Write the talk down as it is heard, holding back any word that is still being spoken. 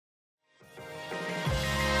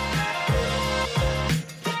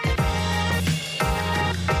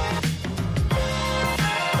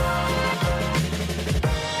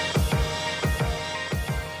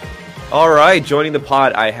All right, joining the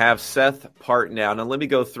pod, I have Seth Partnow. Now, let me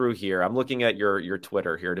go through here. I'm looking at your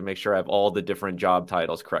Twitter here to make sure I have all the different job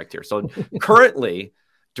titles correct here. So, currently,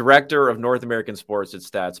 Director of North American Sports at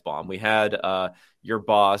Statsbomb. We had your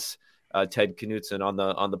boss, Ted Knutson,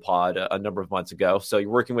 on the pod a number of months ago. So, you're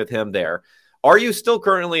working with him there. Are you still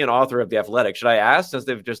currently an author of The Athletic? Should I ask, since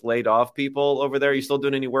they've just laid off people over there? Are you still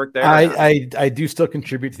doing any work there? I do still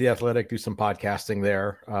contribute to The Athletic, do some podcasting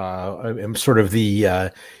there. I'm sort of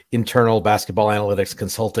the internal basketball analytics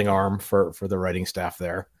consulting arm for the writing staff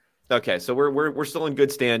there. Okay, so we're still in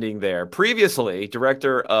good standing there. Previously,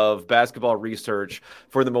 director of basketball research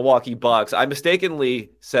for the Milwaukee Bucks. I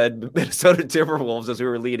mistakenly said Minnesota Timberwolves as we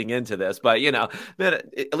were leading into this, but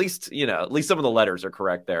at least some of the letters are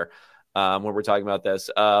correct there. When we're talking about this,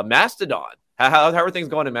 Mastodon. How are things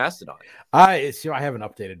going in Mastodon? I haven't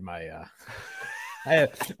updated my.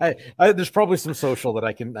 There's probably some social that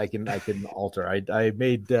I can alter. I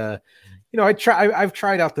made. I've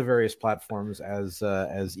tried out the various platforms as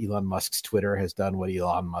Elon Musk's Twitter has done what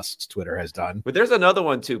Elon Musk's Twitter has done. But there's another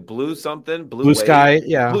one too, Blue Sky,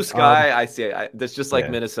 yeah, Blue Sky. I see. That's just like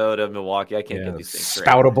Minnesota, Milwaukee. I can't get these things straight.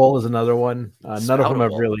 Spoutable is another one. None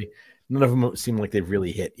of them seem like they've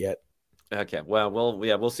really hit yet. Okay, well,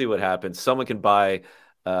 we'll see what happens. Someone can buy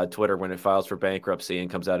Twitter when it files for bankruptcy and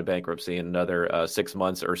comes out of bankruptcy in another 6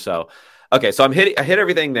 months or so. Okay, so I hit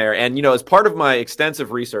everything there, and as part of my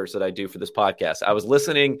extensive research that I do for this podcast, I was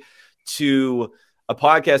listening to a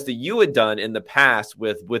podcast that you had done in the past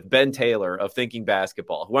with Ben Taylor of Thinking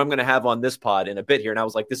Basketball, who I'm going to have on this pod in a bit here. And I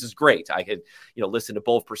was like, this is great. I could, listen to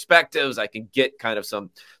both perspectives. I can get kind of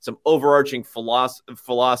some overarching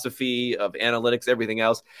philosophy of analytics, everything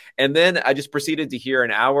else. And then I just proceeded to hear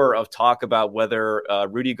an hour of talk about whether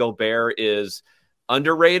Rudy Gobert is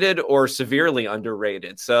underrated or severely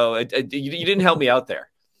underrated. So you didn't help me out there.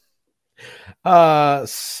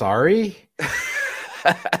 Sorry.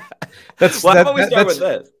 That's a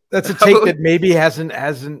take that maybe hasn't.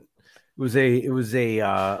 It was a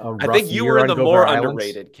rough I think you were in the more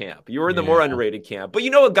underrated camp. You were in the more underrated camp. But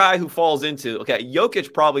a guy who falls into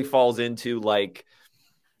Jokic probably falls into like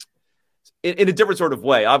in a different sort of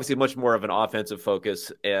way. Obviously, much more of an offensive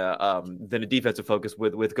focus than a defensive focus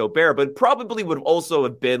with Gobert, but probably would also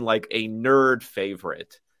have been like a nerd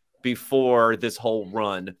favorite before this whole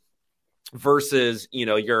run. Versus,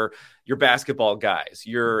 your basketball guys,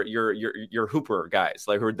 your hooper guys,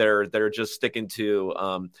 like who they're just sticking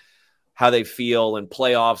to how they feel and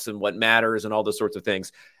playoffs and what matters and all those sorts of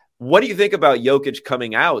things. What do you think about Jokic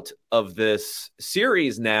coming out of this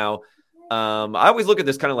series now? I always look at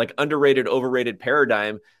this kind of like underrated, overrated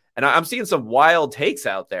paradigm, and I'm seeing some wild takes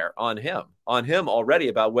out there on him already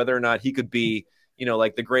about whether or not he could be,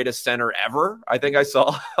 like the greatest center ever. I think I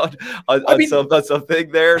saw on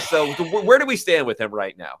something there. So where do we stand with him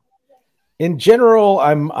right now? In general,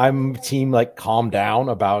 I'm team like calm down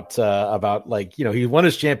about like, he won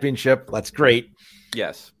his championship. That's great.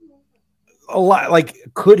 Yes. A lot. Like,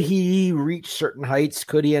 could he reach certain heights?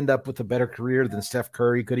 Could he end up with a better career than Steph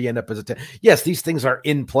Curry? Could he end up as yes, these things are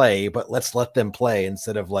in play, but let's let them play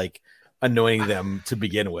instead of like annoying them to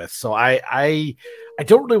begin with. So I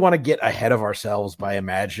don't really want to get ahead of ourselves by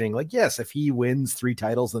imagining like, yes, if he wins 3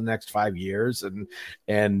 titles in the next 5 years and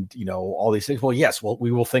all these things, well, yes,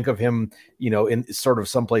 we will think of him, in sort of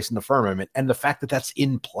someplace in the firmament. And the fact that that's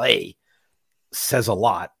in play says a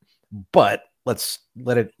lot, but let's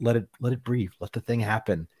let it breathe. Let the thing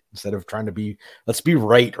happen instead of trying to let's be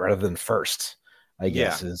right rather than first, I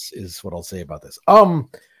guess is what I'll say about this.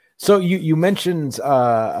 So you mentioned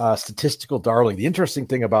statistical darling. The interesting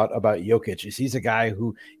thing about Jokic is he's a guy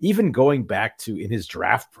who, even going back to in his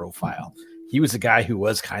draft profile, he was a guy who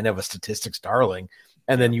was kind of a statistics darling.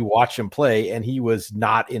 And then you watch him play, and he was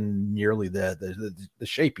not in nearly the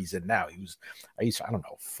shape he's in now. He was, I don't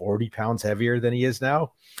know, 40 pounds heavier than he is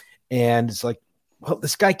now. And it's like, well,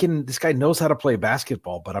 this guy knows how to play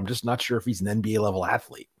basketball, but I'm just not sure if he's an NBA level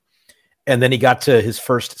athlete. And then he got to his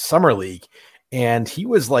first summer league, and he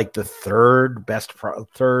was like the third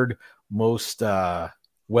most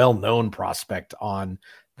well-known prospect on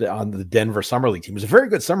the Denver Summer League team. It was a very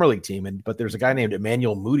good Summer League team, but there's a guy named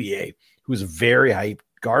Emmanuel Mudiay who was a very hyped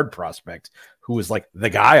guard prospect who was like the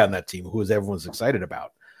guy on that team who everyone's excited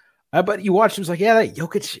about. But you watch, it was like, yeah, that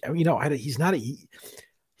Jokic,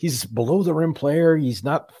 he's below the rim player. He's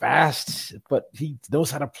not fast, but he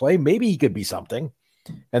knows how to play. Maybe he could be something.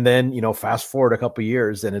 And then, fast forward a couple of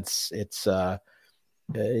years, and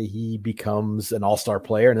he becomes an all-star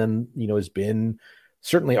player, and then, has been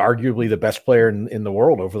certainly arguably the best player in the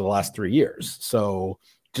world over the last 3 years. So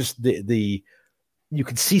just you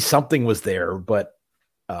could see something was there, but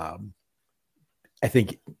I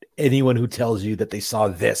think anyone who tells you that they saw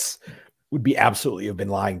this would be absolutely have been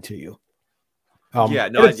lying to you. I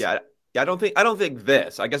don't think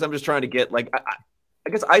this. I guess I'm just trying to get like I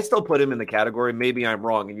guess I still put him in the category. Maybe I'm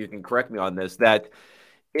wrong, and you can correct me on this. That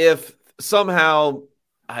if somehow,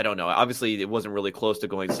 I don't know. Obviously, it wasn't really close to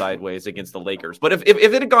going sideways against the Lakers. But if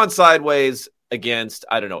it had gone sideways against,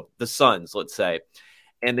 I don't know, the Suns, let's say,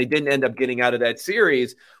 and they didn't end up getting out of that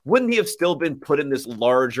series, wouldn't he have still been put in this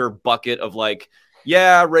larger bucket of like,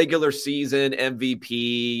 yeah, regular season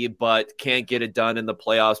MVP, but can't get it done in the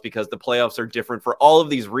playoffs because the playoffs are different for all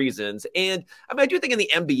of these reasons. And I mean, I do think in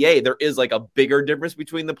the NBA, there is like a bigger difference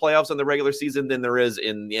between the playoffs and the regular season than there is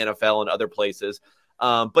in the NFL and other places.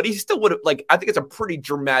 But he still would have, like, I think it's a pretty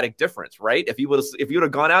dramatic difference, right? If you would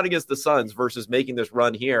have gone out against the Suns versus making this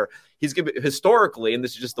run here, he's going to historically, and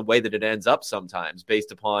this is just the way that it ends up sometimes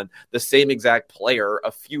based upon the same exact player,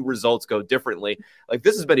 a few results go differently. Like,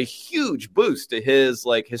 this has been a huge boost to his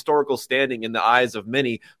like historical standing in the eyes of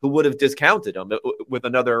many who would have discounted him with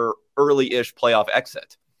another early-ish playoff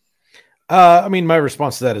exit. I mean, my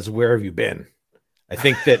response to that is, where have you been? I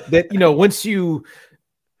think that once you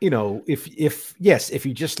if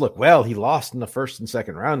you just look, well, he lost in the first and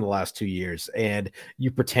second round the last 2 years, and you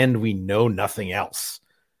pretend we know nothing else.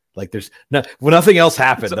 Like nothing else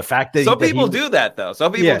happened. So, the fact that some people do that though.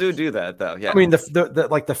 Some people do that though. Yeah. I mean,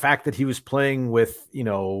 the fact that he was playing with,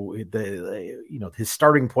 his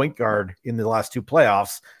starting point guard in the last two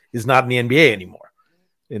playoffs is not in the NBA anymore.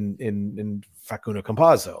 In Facundo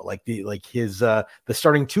Campazzo, the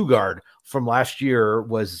starting two guard from last year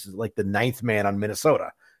was like the ninth man on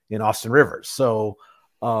Minnesota in Austin Rivers. So,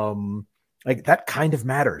 like that kind of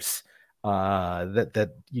matters.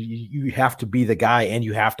 That you have to be the guy, and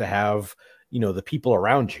you have to have, the people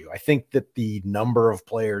around you. I think that the number of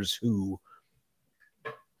players who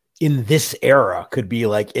in this era could be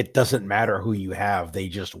like, it doesn't matter who you have, they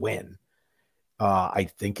just win, I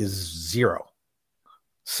think is zero.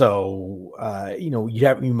 So,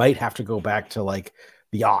 you might have to go back to like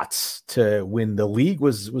the aughts to when the league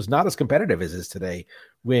was not as competitive as it is today,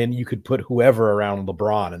 when you could put whoever around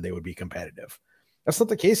LeBron and they would be competitive. That's not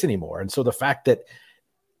the case anymore. And so the fact that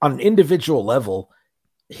on an individual level,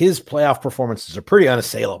 his playoff performances are pretty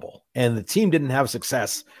unassailable, and the team didn't have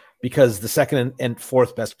success because the second and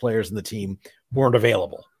fourth best players in the team weren't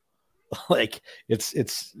available. Like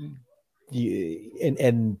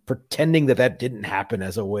and pretending that didn't happen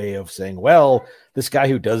as a way of saying, well, this guy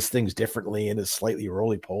who does things differently and is slightly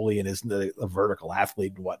roly-poly and isn't a vertical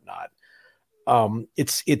athlete and whatnot.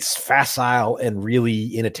 It's facile and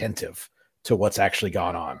really inattentive to what's actually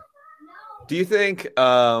gone on. Do you think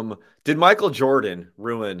did Michael Jordan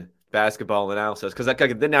ruin basketball analysis? Because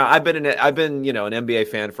now I've been an NBA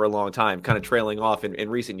fan for a long time, kind of trailing off in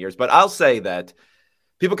recent years. But I'll say that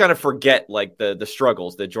people kind of forget like the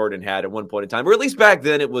struggles that Jordan had at one point in time, or at least back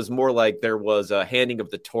then it was more like there was a handing of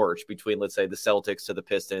the torch between, let's say, the Celtics to the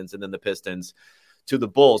Pistons and then the Pistons to the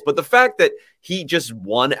Bulls. But the fact that he just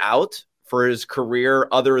won out for his career,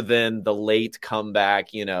 other than the late comeback,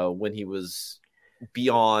 when he was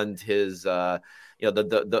beyond his, I'm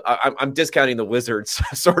discounting the Wizards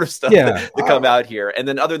sort of stuff to come out here. And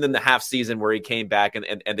then other than the half season where he came back and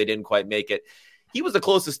they didn't quite make it, he was the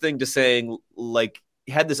closest thing to saying, like,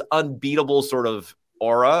 he had this unbeatable sort of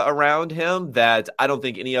aura around him that I don't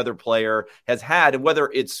think any other player has had. And whether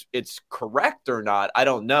it's correct or not, I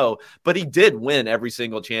don't know. But he did win every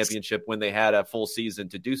single championship when they had a full season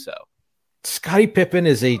to do so. Scottie Pippen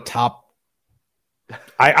is a top.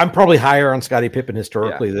 I'm probably higher on Scottie Pippen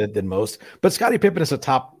historically than most, but Scottie Pippen is a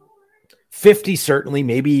top 50, certainly,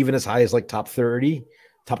 maybe even as high as like top 30,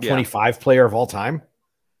 top 25 player of all time.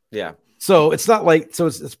 Yeah. So it's not like,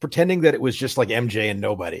 it's pretending that it was just like MJ and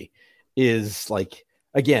nobody is like,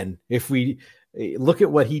 again, if we look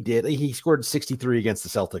at what he did, he scored 63 against the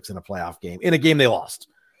Celtics in a playoff game, in a game they lost.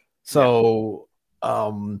 So,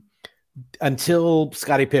 until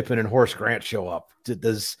Scottie Pippen and Horace Grant show up,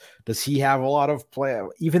 does he have a lot of play?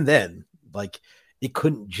 Even then, like, it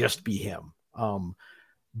couldn't just be him.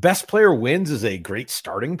 Best player wins is a great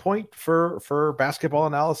starting point for basketball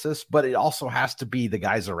analysis, but it also has to be the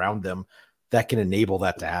guys around them that can enable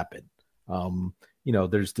that to happen.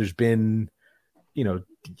 There's been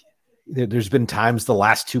times the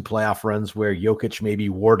last two playoff runs where Jokic maybe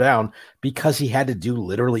wore down because he had to do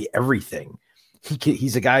literally everything.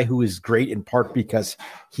 He's a guy who is great in part because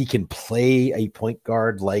he can play a point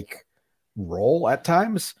guard like role at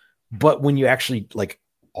times, but when you actually like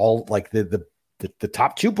all like the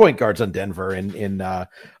top 2 point guards on Denver in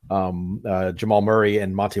Jamal Murray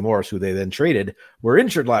and Monte Morris, who they then traded, were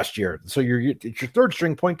injured last year. So it's your third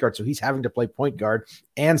string point guard. So he's having to play point guard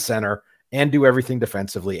and center and do everything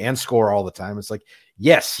defensively and score all the time. It's like,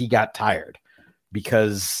 yes, he got tired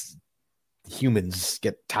because humans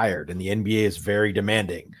get tired and the NBA is very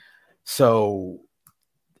demanding. So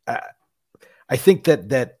I think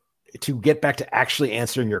that to get back to actually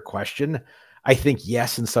answering your question, I think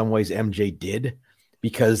yes, in some ways MJ did,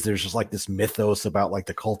 because there's just like this mythos about like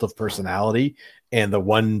the cult of personality and the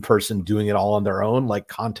one person doing it all on their own, like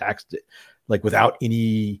context, like without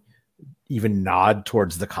any even nod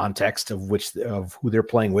towards the context of who they're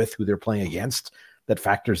playing with, who they're playing against, that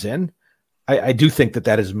factors in. I do think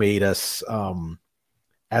that has made us,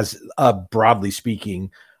 as broadly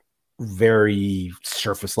speaking, very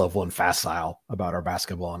surface level and facile about our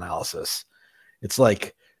basketball analysis. It's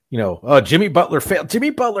like, Jimmy Butler failed. Jimmy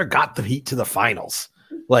Butler got the Heat to the finals.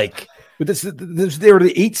 Like, but they were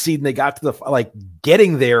the 8th seed and they got to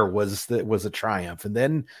getting there was a triumph. And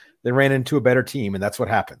then they ran into a better team. And that's what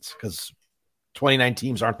happens because 29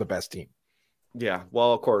 teams aren't the best team. Yeah.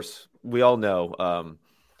 Well, of course, we all know,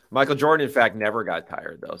 Michael Jordan, in fact, never got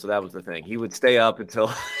tired, though. So that was the thing. He would stay up until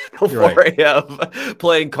 4 a.m.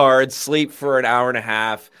 playing cards, sleep for an hour and a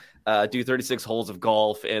half, do 36 holes of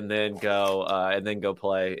golf, and then go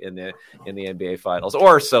play in the NBA Finals,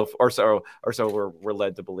 or so we're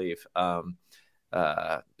led to believe.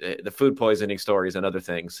 The food poisoning stories and other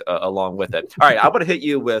things along with it. All right, I want to hit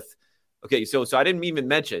you with. Okay, so I didn't even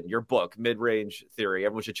mention your book, Mid-Range Theory.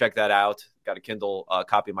 Everyone should check that out. Got a Kindle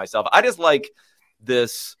copy myself. I just like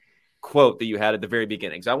this quote that you had at the very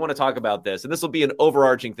beginning. So I want to talk about this, and this will be an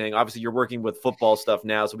overarching thing. Obviously, you're working with football stuff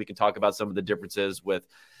now, so we can talk about some of the differences with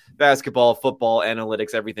basketball, football,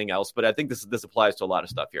 analytics, everything else. But I think this applies to a lot of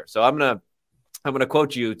stuff here. So I'm gonna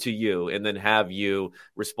quote you to you, and then have you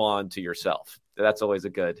respond to yourself. That's always a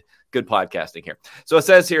good podcasting here. So it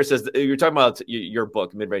says you're talking about your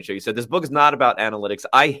book, Mid-Range Show. You said this book is not about analytics.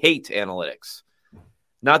 I hate analytics.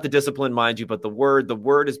 Not the discipline, mind you, but the word. The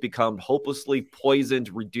word has become hopelessly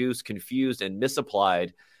poisoned, reduced, confused, and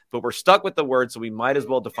misapplied. But we're stuck with the word, so we might as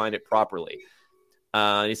well define it properly.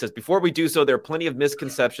 He says, before we do so, there are plenty of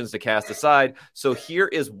misconceptions to cast aside. So here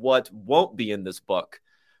is what won't be in this book.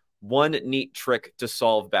 One neat trick to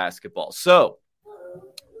solve basketball. So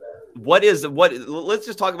let's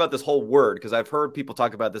just talk about this whole word, because I've heard people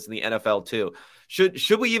talk about this in the NFL too.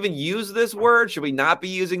 Should we even use this word? Should we not be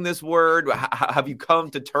using this word? Have you come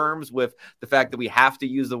to terms with the fact that we have to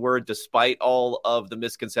use the word despite all of the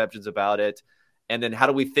misconceptions about it? And then how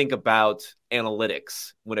do we think about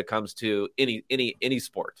analytics when it comes to any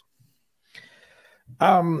sport?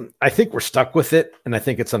 I think we're stuck with it, and I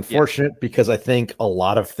think it's unfortunate because I think a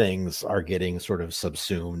lot of things are getting sort of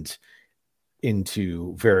subsumed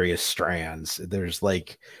into various strands. There's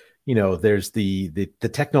there's the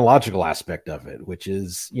technological aspect of it, which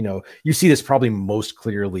is, you see this probably most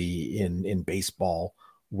clearly in baseball,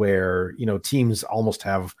 where, teams almost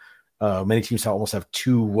have many teams almost have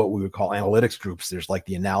two, what we would call analytics groups. There's like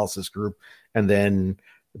the analysis group, and then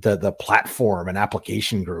the platform and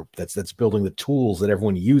application group that's building the tools that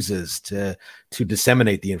everyone uses to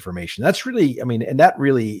disseminate the information. That's really, and that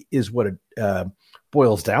really is what it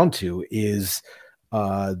boils down to, is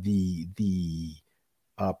the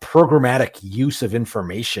programmatic use of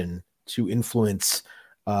information to influence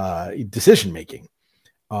decision making,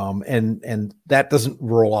 and that doesn't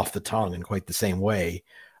roll off the tongue in quite the same way.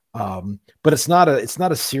 But it's not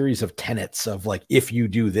a series of tenets of like, if you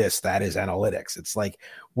do this, that is analytics. It's like,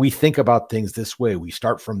 we think about things this way. We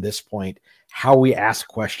start from this point, how we ask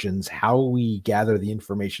questions, how we gather the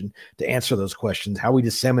information to answer those questions, how we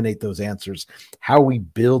disseminate those answers, how we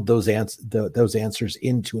build those answers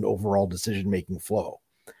into an overall decision-making flow.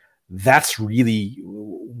 That's really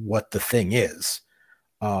what the thing is.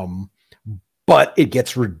 But it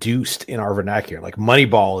gets reduced in our vernacular. Like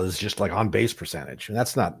Moneyball is just like on base percentage. And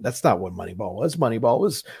that's not what Moneyball was. Moneyball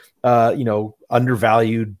was,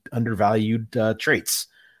 undervalued traits.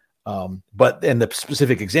 But the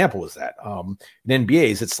specific example is that in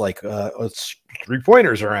NBAs, it's like it's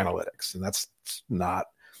 3-pointers are analytics. And that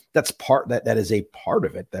is a part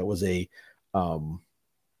of it. That was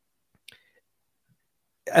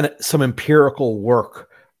some empirical work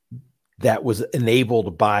that was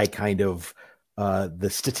enabled by kind of the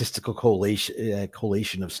statistical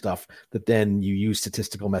collation of stuff that then you use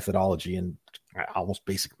statistical methodology and almost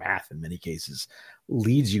basic math in many cases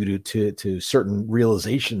leads you to certain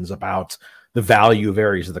realizations about the value of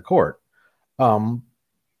areas of the court.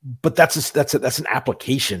 But that's an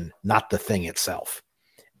application, not the thing itself.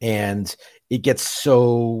 And it gets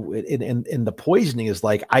so, and the poisoning is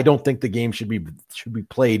like, I don't think the game should be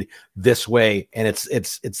played this way, and it's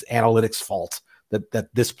analytics' fault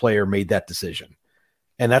that this player made that decision.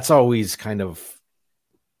 And that's always kind of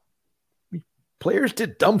players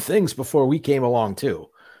did dumb things before we came along too.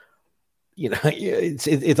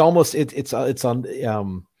 It's almost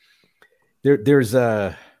on there's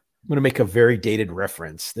a I'm going to make a very dated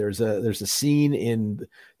reference. There's a scene in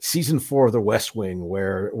season 4 of The West Wing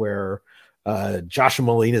where Joshua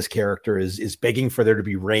Malina's character is begging for there to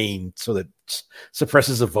be rain so that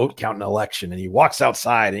suppresses a vote count in an election. And he walks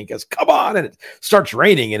outside and he goes, "Come on!" And it starts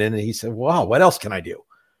raining. And then he said, "Wow, what else can I do?"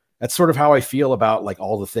 That's sort of how I feel about like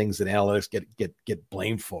all the things that analytics get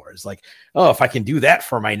blamed for. Is like, oh, if I can do that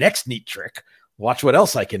for my next neat trick, watch what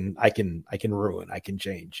else I can ruin, I can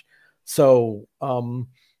change. So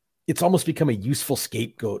it's almost become a useful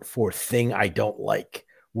scapegoat for a thing I don't like,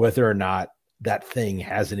 whether or not that thing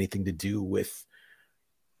has anything to do with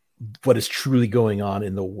what is truly going on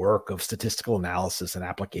in the work of statistical analysis and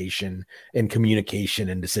application and communication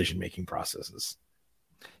and decision-making processes.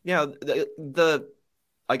 Yeah.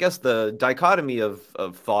 I guess the dichotomy of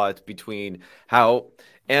thought between how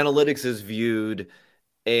analytics is viewed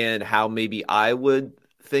and how maybe I would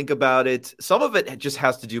think about it, some of it just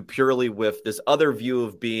has to do purely with this other view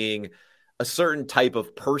of being a certain type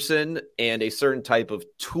of person and a certain type of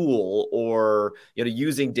tool, or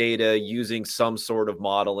using data, using some sort of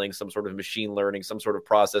modeling, some sort of machine learning, some sort of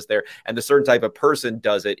process there, and the certain type of person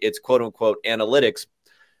does it. It's quote unquote analytics,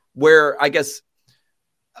 where I guess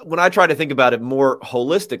when I try to think about it more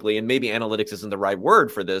holistically, and maybe analytics isn't the right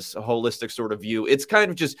word for this, a holistic sort of view, it's kind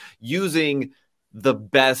of just using the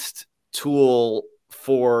best tool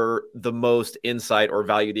for the most insight or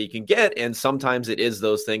value that you can get. And sometimes it is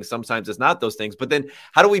those things, sometimes it's not those things. But then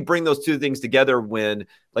how do we bring those two things together when,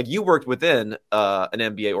 like, you worked within an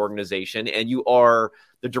MBA organization and you are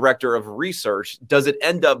the director of research? Does it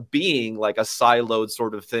end up being like a siloed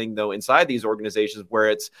sort of thing, though, inside these organizations where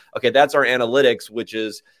it's, okay, that's our analytics, which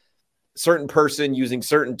is certain person using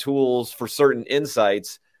certain tools for certain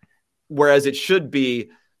insights, whereas it should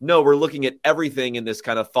be, no, we're looking at everything in this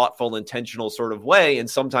kind of thoughtful, intentional sort of way. And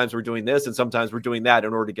sometimes we're doing this and sometimes we're doing that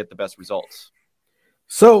in order to get the best results.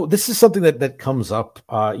 So this is something that comes up,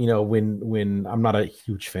 when I'm not a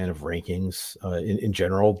huge fan of rankings in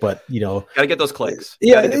general, but got to get those clicks.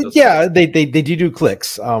 They do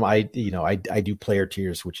clicks. I do player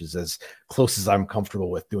tiers, which is as close as I'm comfortable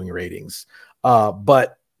with doing ratings.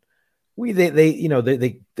 But various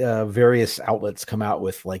outlets come out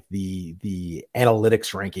with like the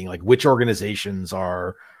analytics ranking, like which organizations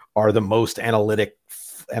are the most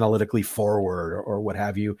analytically forward or what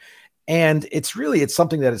have you. And it's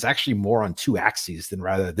something that is actually more on two axes than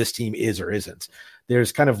rather this team is or isn't.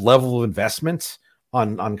 There's kind of level of investment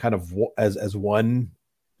on kind of as one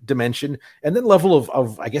dimension, and then level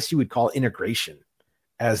of I guess you would call integration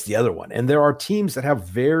as the other one. And there are teams that have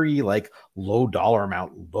very like low dollar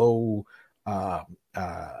amount, low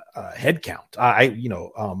head count. I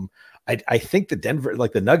think the Denver,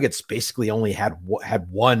 like the Nuggets, basically only had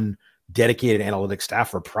one dedicated analytics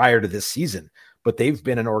staffer prior to this season, but they've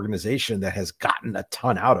been an organization that has gotten a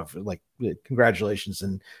ton out of it. Like, congratulations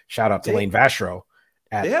and shout out to Lane Vashro.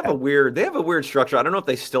 They have a weird structure. I don't know if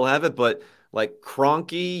they still have it, but like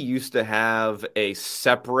Kroenke used to have a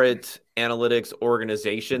separate analytics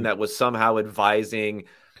organization that was somehow advising,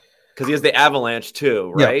 because he has the Avalanche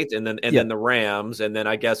too, right? Yeah. And then the Rams, and then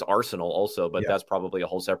I guess Arsenal also, but that's probably a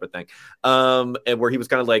whole separate thing. And where he was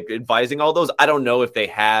kind of like advising all those. I don't know if they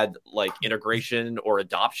had like integration or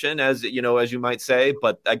adoption, as you might say,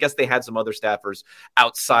 but I guess they had some other staffers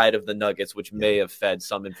outside of the Nuggets, which may have fed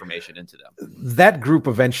some information into them. That group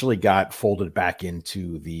eventually got folded back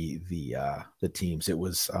into the teams. It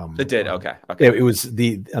was it did okay. It was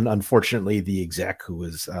unfortunately the exec who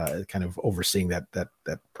was kind of overseeing that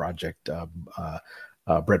project.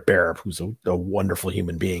 Brett Barup, who's a wonderful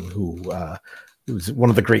human being who was one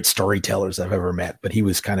of the great storytellers I've ever met, but he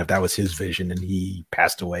was that was his vision, and he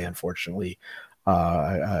passed away, unfortunately,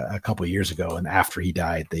 a couple of years ago. And after he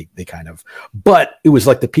died, but it was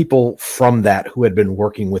like the people from that who had been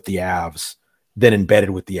working with the Avs then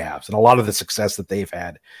embedded with the Avs. And a lot of the success that they've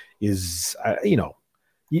had is,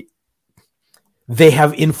 they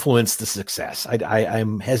have influenced the success.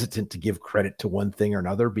 I'm hesitant to give credit to one thing or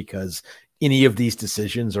another because any of these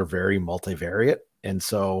decisions are very multivariate. And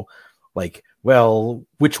so, like, well,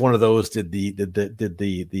 which one of those did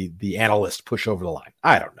the analyst push over the line?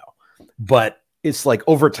 I don't know, but it's like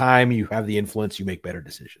over time you have the influence, you make better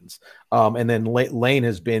decisions. And then Lane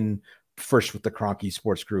has been first with the Kroenke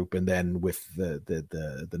Sports Group, and then with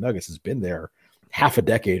the Nuggets has been there half a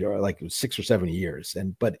decade, or like it was 6 or 7 years.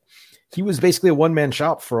 But he was basically a one-man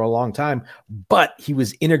shop for a long time, but he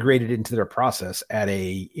was integrated into their process at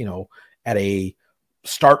a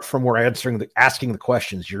start from we're asking the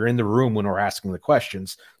questions. You're in the room when we're asking the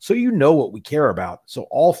questions, so you know what we care about. So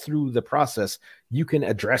all through the process, you can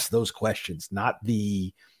address those questions, not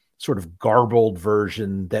the sort of garbled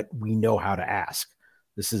version that we know how to ask.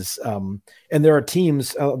 This is, and there are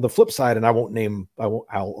teams, the flip side, and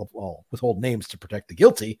I'll withhold names to protect the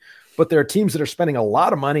guilty, but there are teams that are spending a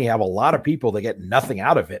lot of money, have a lot of people that get nothing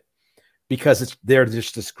out of it because they're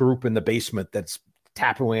just this group in the basement that's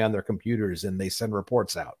tapping away on their computers and they send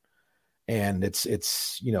reports out. And it's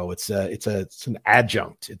an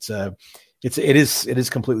adjunct. It is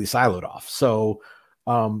completely siloed off. So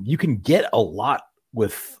you can get a lot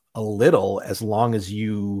with a little as long as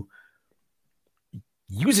you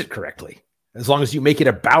use it correctly, as long as you make it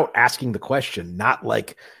about asking the question, not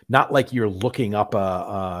like you're looking up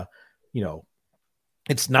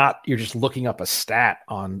it's not, you're just looking up a stat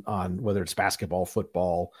on whether it's basketball,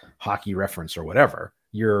 football, hockey reference or whatever.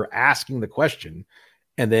 You're asking the question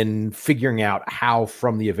and then figuring out how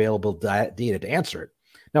from the available data to answer it.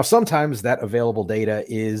 Now, sometimes that available data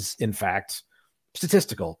is in fact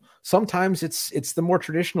statistical. Sometimes it's the more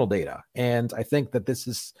traditional data. And I think that this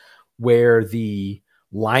is where the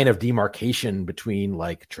line of demarcation between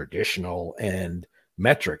like traditional and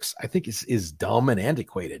metrics, I think is dumb and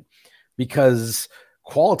antiquated, because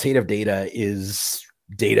qualitative data is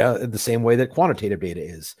data the same way that quantitative data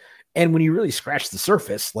is. And when you really scratch the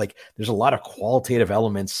surface, like there's a lot of qualitative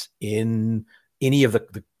elements in any of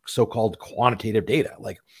the so-called quantitative data.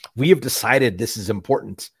 Like we have decided this is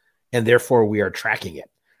important and therefore we are tracking it.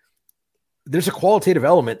 There's a qualitative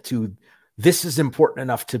element to this is important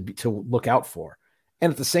enough to look out for.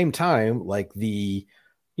 And at the same time, like using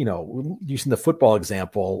the football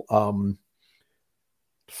example,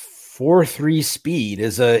 4.3 speed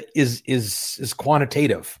is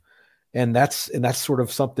quantitative. And that's sort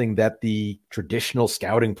of something that the traditional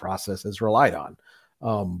scouting process has relied on.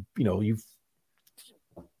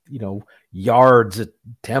 Yards,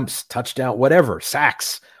 attempts, touchdown, whatever,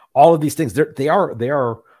 sacks, all of these things, they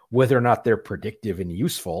are whether or not they're predictive and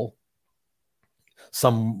useful,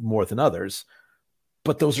 some more than others,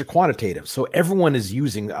 but those are quantitative. So everyone is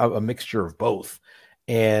using a mixture of both.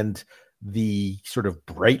 And the sort of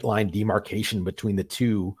bright line demarcation between the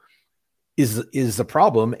two is a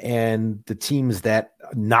problem. And the teams that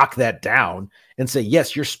knock that down and say,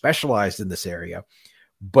 yes, you're specialized in this area,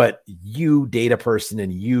 but you data person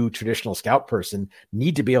and you traditional scout person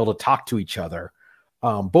need to be able to talk to each other,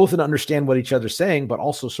 both and understand what each other's saying, but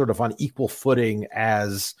also sort of on equal footing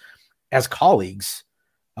as colleagues,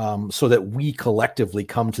 so that we collectively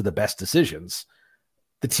come to the best decisions.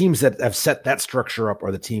 The teams that have set that structure up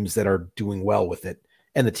are the teams that are doing well with it,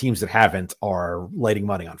 and the teams that haven't are lighting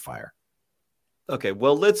money on fire. Okay,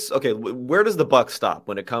 well, where does the buck stop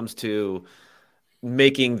when it comes to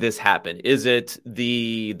making this happen? Is it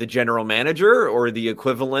the general manager or the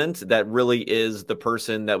equivalent that really is the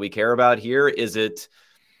person that we care about here? Is it,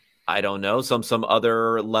 I don't know, some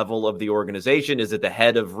other level of the organization? Is it the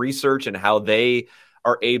head of research and how they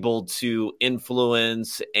are able to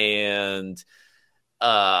influence and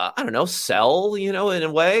sell, in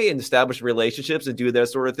a way, and establish relationships and do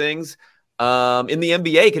those sort of things? In the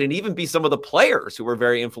NBA, can it even be some of the players who are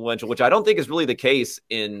very influential, which I don't think is really the case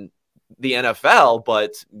in the NFL,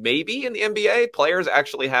 but maybe in the NBA, players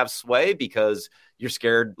actually have sway because you're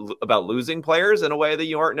scared about losing players in a way that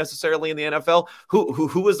you aren't necessarily in the NFL.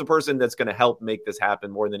 Who is the person that's going to help make this happen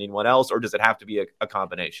more than anyone else, or does it have to be a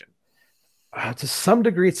combination? To some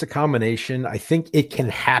degree, it's a combination. I think it can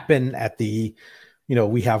happen at the,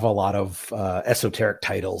 we have a lot of esoteric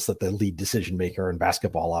titles that the lead decision maker in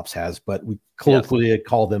basketball ops has, but we colloquially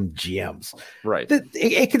call them GMs. Right.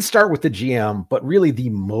 It can start with the GM, but really the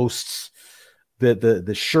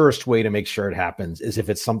surest way to make sure it happens is if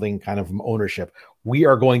it's something kind of from ownership. We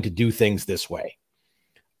are going to do things this way.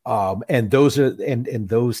 And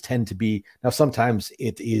those tend to be, now sometimes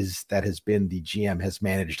it is that has been the GM has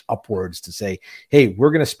managed upwards to say, hey,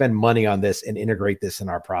 we're going to spend money on this and integrate this in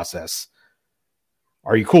our process.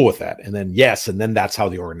 Are you cool with that? And then yes, and then that's how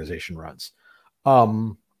the organization runs.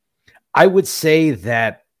 I would say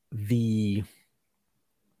that the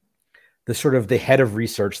sort of the head of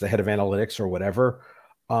research, the head of analytics or whatever,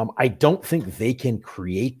 I don't think they can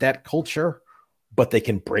create that culture, but they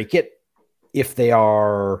can break it if they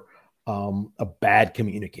are a bad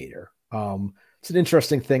communicator. It's an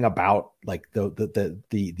interesting thing about like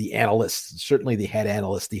the analysts, certainly the head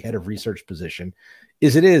analyst, the head of research position,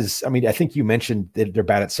 I mean, I think you mentioned that they're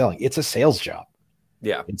bad at selling. It's a sales job.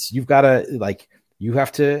 Yeah. You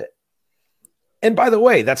have to, and by the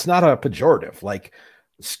way, that's not a pejorative. Like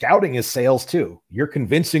scouting is sales too. You're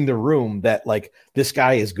convincing the room that like this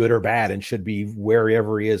guy is good or bad and should be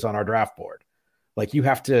wherever he is on our draft board. Like you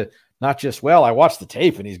have to not just, well, I watched the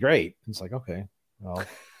tape and he's great. It's like, okay, well,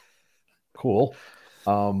 cool.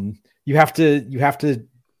 You have to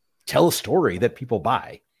tell a story that people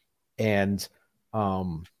buy. And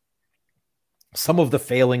some of the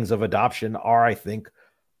failings of adoption are, I think,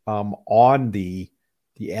 on the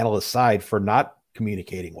analyst side for not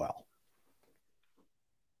communicating well.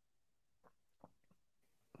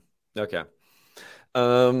 Okay.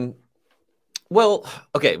 Well,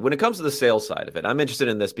 okay. When it comes to the sales side of it, I'm interested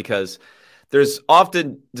in this because there's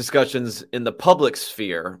often discussions in the public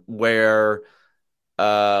sphere where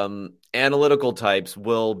analytical types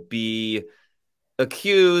will be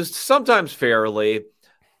accused, sometimes fairly,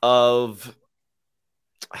 of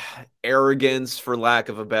arrogance, for lack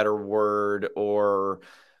of a better word, or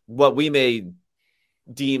what we may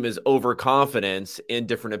deem as overconfidence in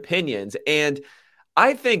different opinions. And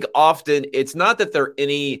I think often it's not that they're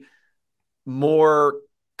any more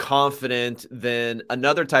confident than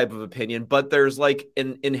another type of opinion, but there's like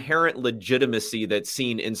an inherent legitimacy that's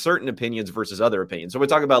seen in certain opinions versus other opinions. So we're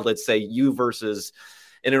talking about, let's say, you versus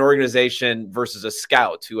in an organization versus a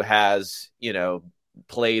scout who has,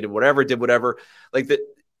 played whatever, did whatever. Like that,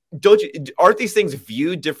 aren't these things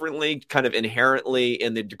viewed differently, kind of inherently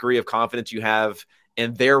in the degree of confidence you have?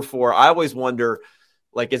 And therefore, I always wonder,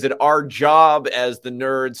 like, is it our job as the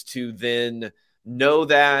nerds to then know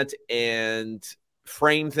that and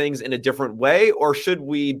frame things in a different way? Or should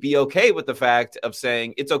we be okay with the fact of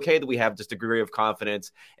saying it's okay that we have this degree of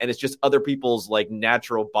confidence and it's just other people's like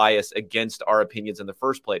natural bias against our opinions in the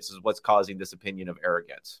first place is what's causing this opinion of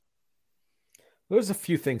arrogance? There's a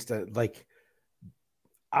few things that like,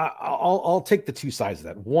 I'll take the two sides of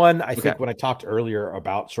that. One, I think when I talked earlier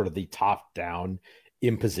about sort of the top down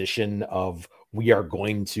imposition of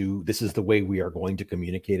this is the way we are going to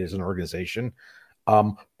communicate as an organization.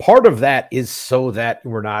 Part of that is so that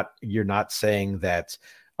you're not saying that,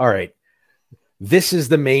 all right, this is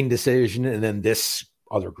the main decision and then this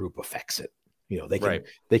other group affects it.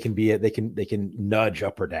 They can nudge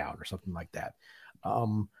up or down or something like that.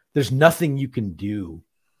 There's nothing you can do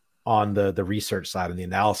on the research side and the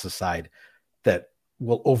analysis side that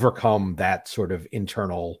will overcome that sort of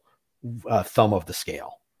internal thumb of the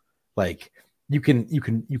scale. Like you can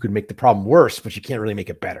make the problem worse, but you can't really make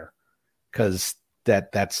it better because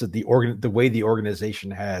that's the way the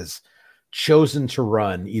organization has chosen to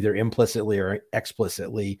run, either implicitly or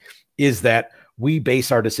explicitly, is that we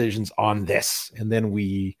base our decisions on this, and then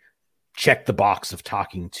we check the box of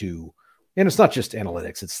talking to. And it's not just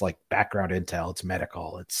analytics; it's like background intel, it's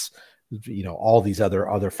medical, it's all these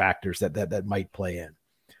other factors that might play in.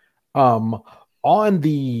 On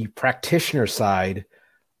the practitioner side,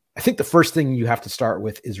 I think the first thing you have to start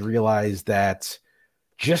with is realize that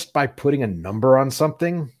just by putting a number on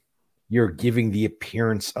something, you're giving the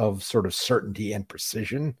appearance of sort of certainty and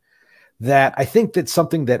precision. That I think that's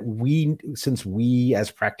something that since we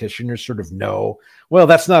as practitioners sort of know, well,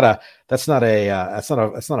 that's not a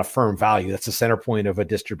firm value. That's the center point of a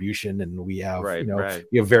distribution, and we have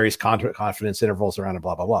we have various confidence intervals around it,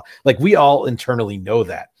 blah blah blah. Like we all internally know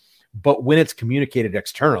that, but when it's communicated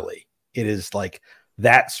externally, it is like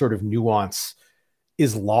that sort of nuance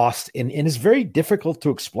is lost and is very difficult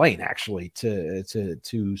to explain actually to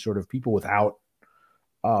sort of people without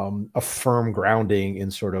a firm grounding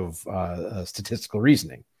in sort of statistical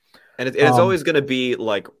reasoning. And it's always going to be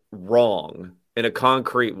like wrong in a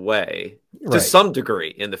concrete way to some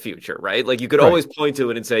degree in the future, right? Like you could always point to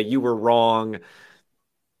it and say you were wrong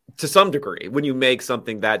to some degree when you make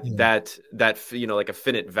something that like a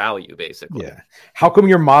finite value, basically. Yeah. How come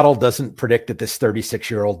your model doesn't predict that this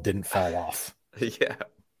 36-year-old didn't fall off? Yeah.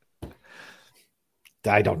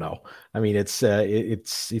 I don't know. I mean,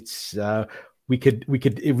 we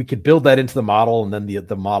could build that into the model, and then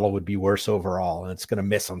the model would be worse overall, and it's going to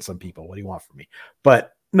miss on some people. What do you want from me?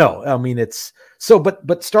 But no, I mean, it's so,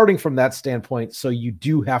 but starting from that standpoint, so you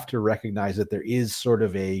do have to recognize that there is sort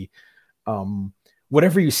of a,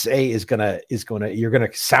 whatever you say you're going to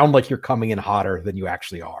sound like you're coming in hotter than you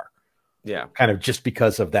actually are. Yeah. Kind of just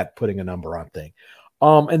because of that putting a number on thing.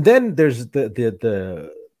 And then there's the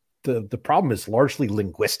problem is largely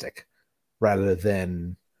linguistic rather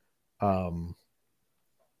than,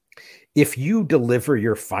 if you deliver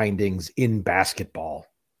your findings in basketball,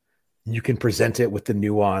 you can present it with the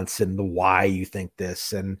nuance and the why you think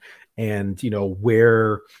this and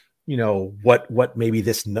where, what maybe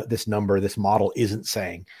this number, this model isn't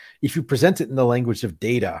saying. If you present it in the language of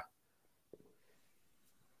data,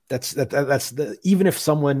 that's even if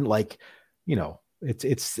someone like,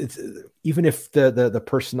 It's even if the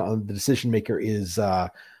person on the decision maker is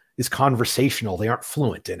conversational, they aren't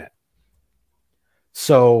fluent in it.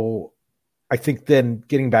 So I think then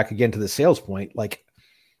getting back again to the sales point, like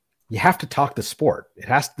you have to talk the sport. It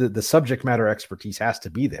has to, the subject matter expertise has to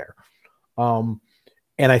be there. And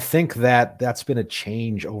I think that that's been a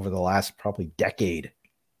change over the last probably decade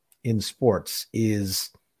in sports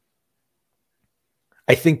is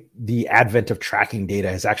I think the advent of tracking data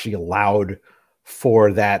has actually allowed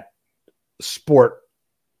for that sport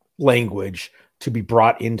language to be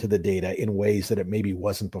brought into the data in ways that it maybe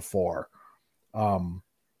wasn't before. In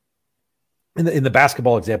the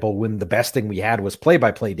basketball example, when the best thing we had was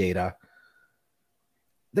play-by-play data,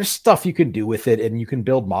 there's stuff you can do with it and you can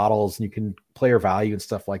build models and you can player value and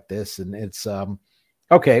stuff like this. And it's,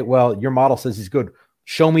 okay, well, your model says he's good.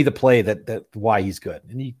 Show me the play that why he's good.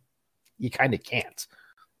 And you kind of can't.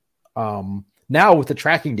 Now with the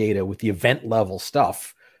tracking data, with the event level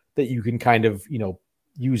stuff that you can kind of,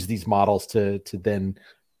 use these models to then,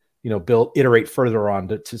 iterate further on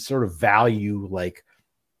to sort of value like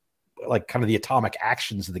kind of the atomic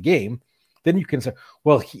actions of the game. Then you can say,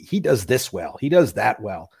 well, he does this well. He does that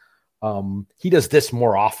well. He does this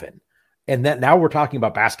more often. And that now we're talking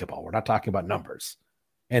about basketball. We're not talking about numbers.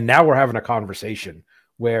 And now we're having a conversation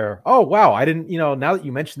where, oh, wow, I didn't, now that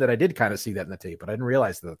you mentioned that, I did kind of see that in the tape, but I didn't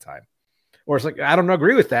realize it at the time. Or it's like, I don't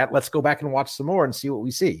agree with that. Let's go back and watch some more and see what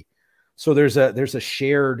we see. So there's a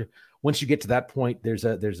shared, once you get to that point, there's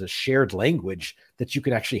a shared language that you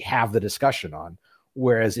can actually have the discussion on.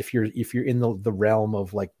 Whereas if you're in the realm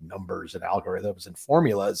of like numbers and algorithms and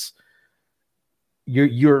formulas,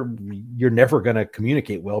 you're never going to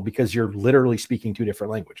communicate well because you're literally speaking two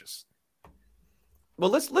different languages. Well,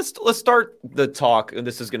 let's start the talk, and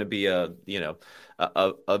this is going to be a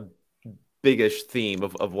biggish theme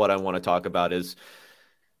of what I want to talk about is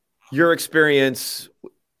your experience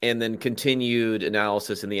and then continued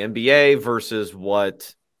analysis in the NBA versus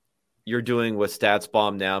what you're doing with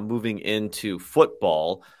Statsbomb now, moving into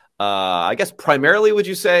football. I guess primarily, would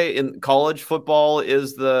you say in college football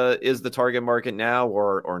is the target market now,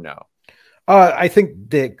 or no? I think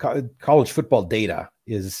the college football data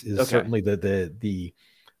is okay. Certainly the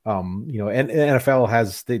and NFL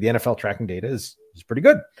has the NFL tracking data is pretty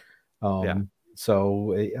good.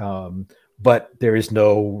 So, but there is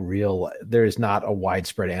not a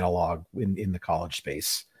widespread analog in the college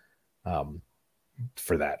space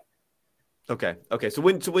for that. Okay. So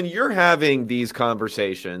when you're having these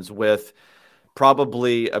conversations with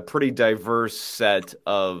probably a pretty diverse set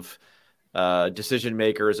of decision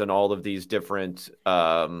makers and all of these different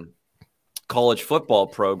college football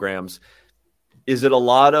programs, is it a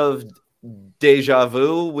lot of deja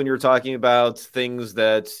vu when you're talking about things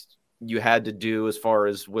that you had to do as far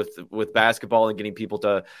as with basketball and getting people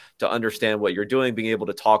to understand what you're doing, being able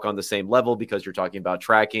to talk on the same level because you're talking about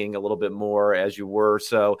tracking a little bit more as you were,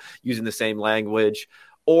 so using the same language?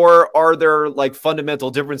 Or are there like fundamental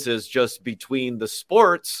differences just between the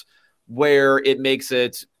sports where it makes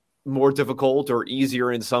it more difficult or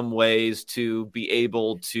easier in some ways to be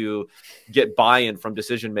able to get buy-in from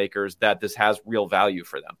decision makers that this has real value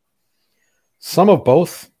for them? Some of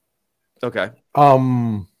both. Okay.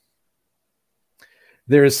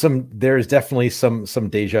 There's definitely some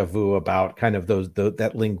deja vu about kind of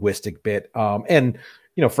that linguistic bit. And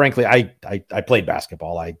frankly, I played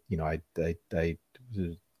basketball. I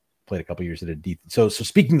played a couple years at a D. So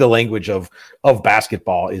speaking the language of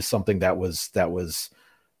basketball is something that was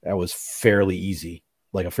fairly easy.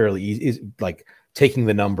 Like like taking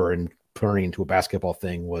the number and turning into a basketball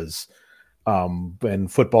thing was.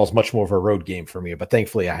 And football's much more of a road game for me. But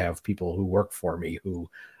thankfully, I have people who work for me who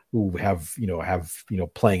have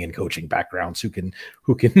playing and coaching backgrounds who can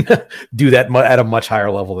do that at a much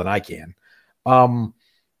higher level than I can.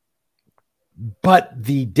 But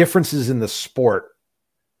the differences in the sport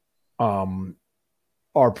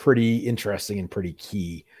are pretty interesting and pretty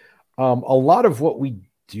key. A lot of what we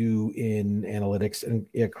do in analytics and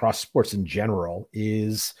across sports in general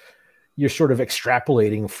is you're sort of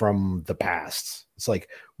extrapolating from the past. It's like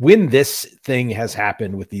when this thing has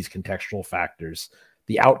happened with these contextual factors,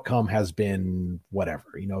 the outcome has been whatever.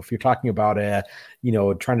 If you're talking about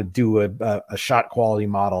trying to do a shot quality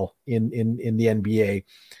model in the NBA,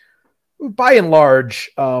 by and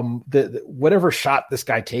large, whatever shot this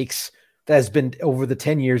guy takes, that has been over the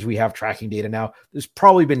 10 years we have tracking data now, there's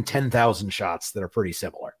probably been 10,000 shots that are pretty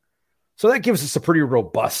similar. So that gives us a pretty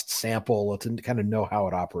robust sample to kind of know how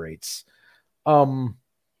it operates.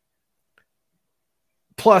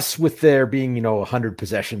 Plus, with there being 100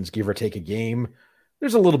 possessions, give or take a game,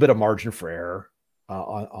 there's a little bit of margin for error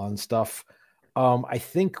on stuff. I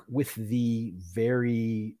think with the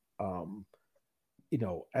very,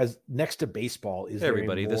 as next to baseball is hey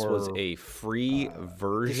everybody, more, this was a free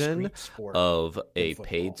version of a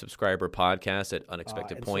paid subscriber podcast at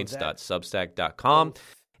unexpectedpoints.substack.com.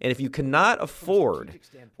 And if you cannot afford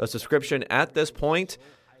a subscription at this point,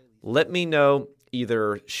 let me know.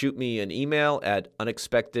 Either shoot me an email at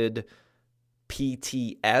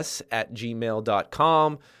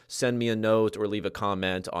unexpectedpts@gmail.com, send me a note or leave a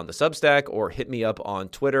comment on the Substack, or hit me up on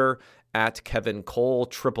Twitter at Kevin Cole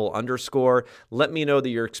 _. Let me know that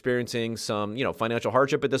you're experiencing some, financial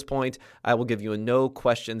hardship at this point. I will give you a no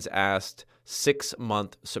questions asked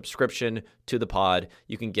 6-month subscription to the pod.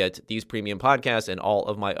 You can get these premium podcasts and all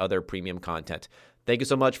of my other premium content. Thank you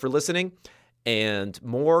so much for listening, and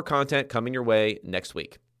more content coming your way next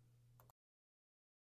week.